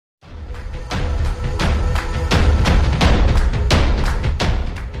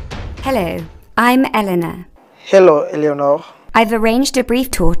Hello, I'm Eleanor. Hello, Eleanor. I've arranged a brief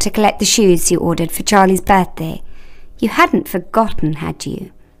tour to collect the shoes you ordered for Charlie's birthday. You hadn't forgotten, had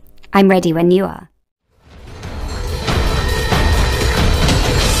you? I'm ready when you are.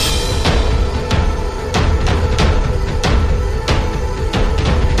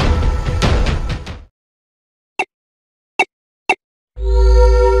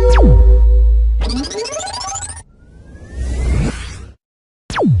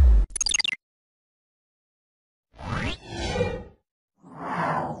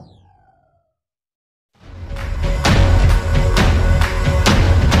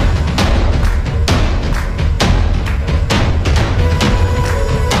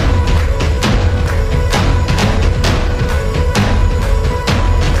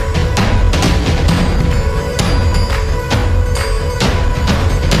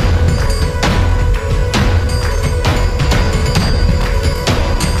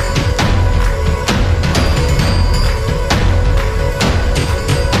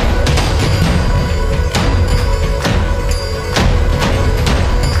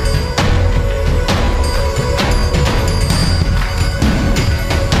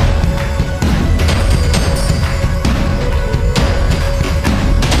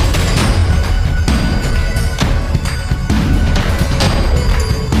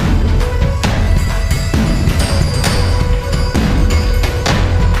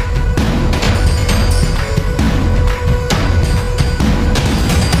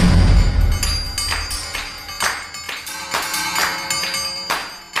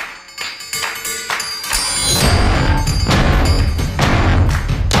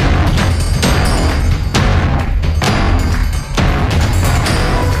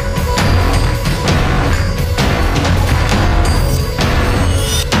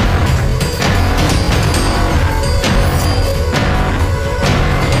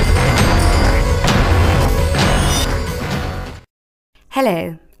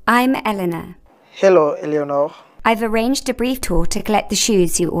 Hello, I'm Eleanor. Hello, Eleanor. I've arranged a brief tour to collect the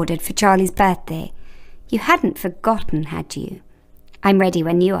shoes you ordered for Charlie's birthday. You hadn't forgotten, had you? I'm ready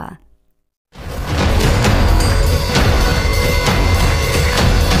when you are.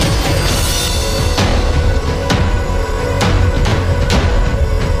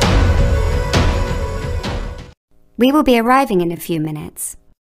 We will be arriving in a few minutes.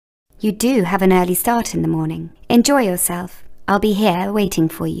 You do have an early start in the morning. Enjoy yourself. I'll be here waiting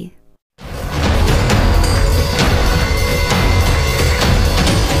for you.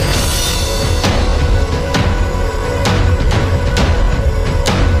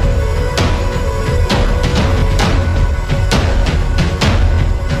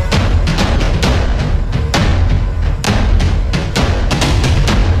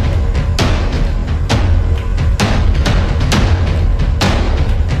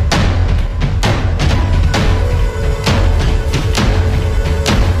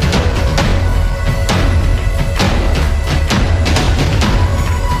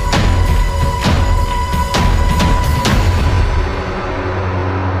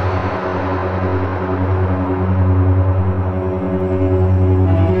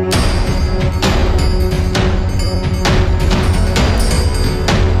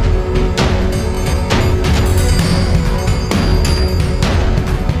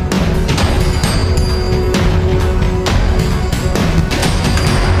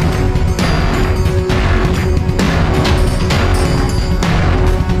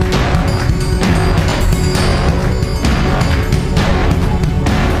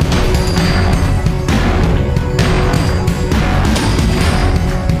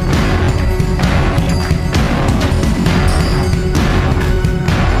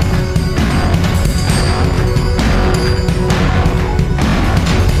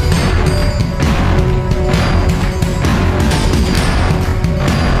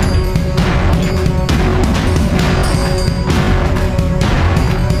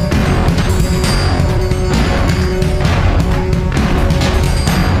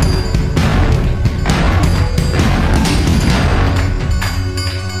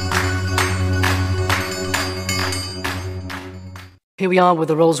 Here we are with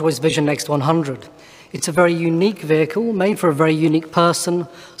the Rolls-Royce Vision Next 100. It's a very unique vehicle, made for a very unique person,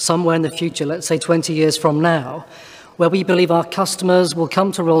 somewhere in the future, let's say 20 years from now, where we believe our customers will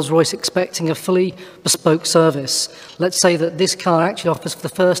come to Rolls-Royce expecting a fully bespoke service. Let's say that this car actually offers for the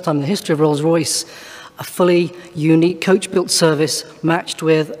first time in the history of Rolls-Royce a fully unique coach-built service matched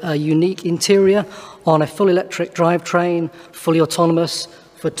with a unique interior on a full electric drivetrain, fully autonomous,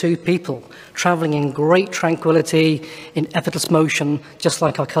 for two people, travelling in great tranquility, in effortless motion, just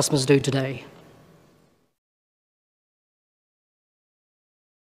like our customers do today.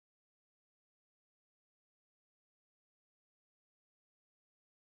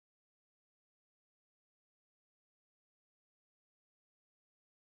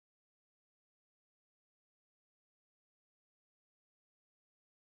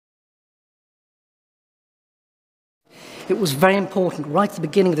 it was very important right at the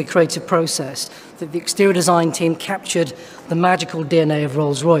beginning of the creative process that the exterior design team captured the magical DNA of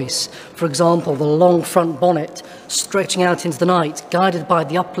Rolls-Royce. For example, the long front bonnet stretching out into the night, guided by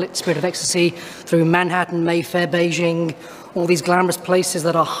the uplit spirit of ecstasy through Manhattan, Mayfair, Beijing, all these glamorous places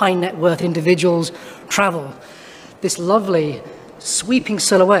that our high net worth individuals travel. This lovely sweeping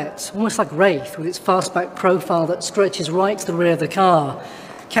silhouette, almost like Wraith, with its fastback profile that stretches right to the rear of the car,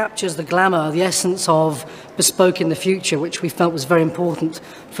 captures the glamour, the essence of bespoke in the future, which we felt was very important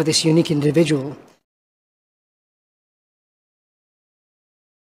for this unique individual.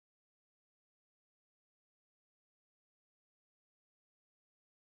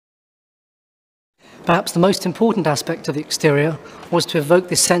 Perhaps the most important aspect of the exterior was to evoke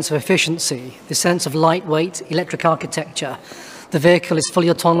this sense of efficiency, this sense of lightweight electric architecture. The vehicle is fully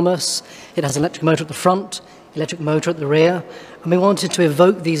autonomous, it has an electric motor at the front, electric motor at the rear, and we wanted to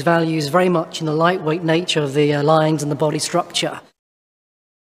evoke these values very much in the lightweight nature of the lines and the body structure.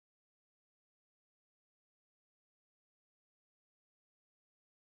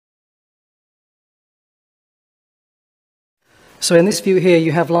 So in this view here,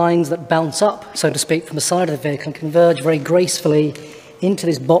 you have lines that bounce up, so to speak, from the side of the vehicle and converge very gracefully into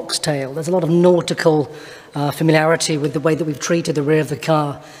this box tail. There's a lot of nautical familiarity with the way that we've treated the rear of the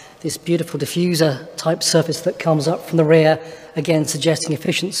car. This beautiful diffuser type surface that comes up from the rear, again suggesting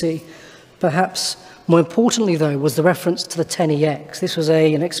efficiency. Perhaps more importantly, though, was the reference to the 10EX. This was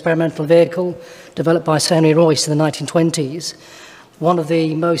an experimental vehicle developed by Sir Henry Royce in the 1920s. One of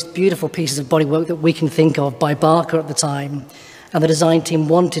the most beautiful pieces of bodywork that we can think of by Barker at the time. And the design team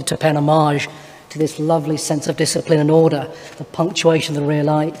wanted to pay homage to this lovely sense of discipline and order. The punctuation of the rear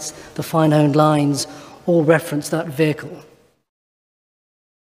lights, the fine-honed lines, all reference that vehicle.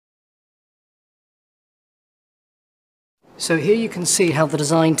 So here you can see how the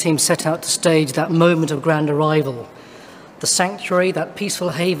design team set out to stage that moment of grand arrival. The sanctuary, that peaceful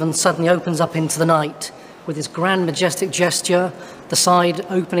haven, suddenly opens up into the night with this grand majestic gesture, the side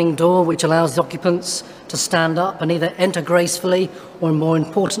opening door which allows the occupants to stand up and either enter gracefully or, more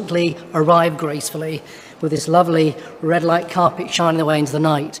importantly, arrive gracefully with this lovely red light carpet shining away into the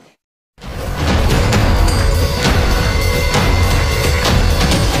night.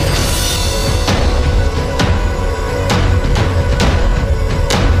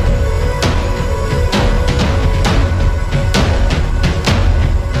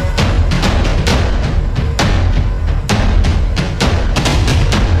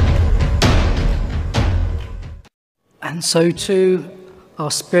 And so too,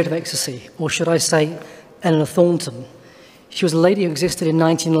 our spirit of ecstasy, or should I say, Eleanor Thornton. She was a lady who existed in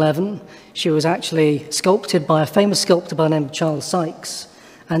 1911. She was actually sculpted by a famous sculptor by the name of Charles Sykes.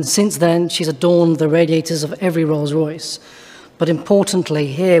 And since then, she's adorned the radiators of every Rolls-Royce. But importantly,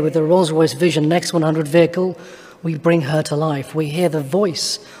 here with the Rolls-Royce Vision Next 100 vehicle, we bring her to life. We hear the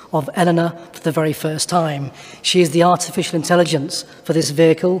voice of Eleanor for the very first time. She is the artificial intelligence for this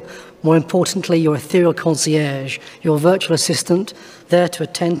vehicle. More importantly, your ethereal concierge, your virtual assistant, there to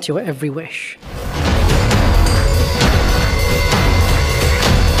attend to your every wish.